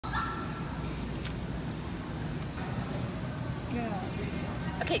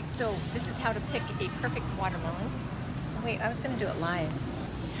Okay, so this is how to pick a perfect watermelon. Oh, wait, I was going to do it live.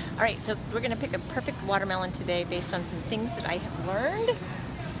 All right, so we're going to pick a perfect watermelon today based on some things that I have learned.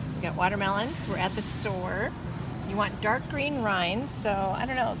 We got watermelons. We're at the store. You want dark green rinds, so I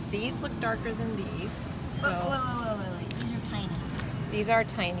don't know. These look darker than these. So Wait. These are tiny. these are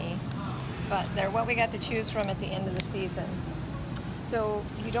tiny, but they're what we got to choose from at the end of the season. So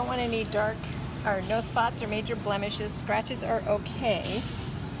you don't want any dark or no spots or major blemishes. Scratches are okay.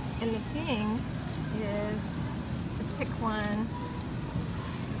 And the thing is, let's pick one.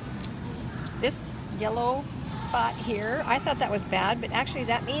 This yellow spot here, I thought that was bad, but actually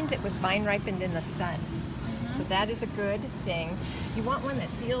that means it was vine ripened in the sun. So that is a good thing. You want one that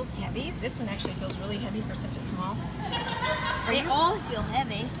feels heavy. This one actually feels really heavy for such a small. They all feel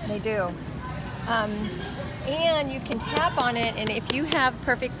heavy. They do. And you can tap on it, and if you have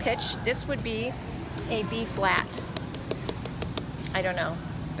perfect pitch, this would be a B flat. I don't know,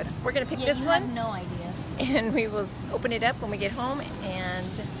 but we're gonna pick this one. I have no idea. And we will open it up when we get home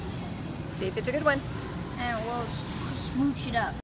and see if it's a good one. And we'll smooch it up.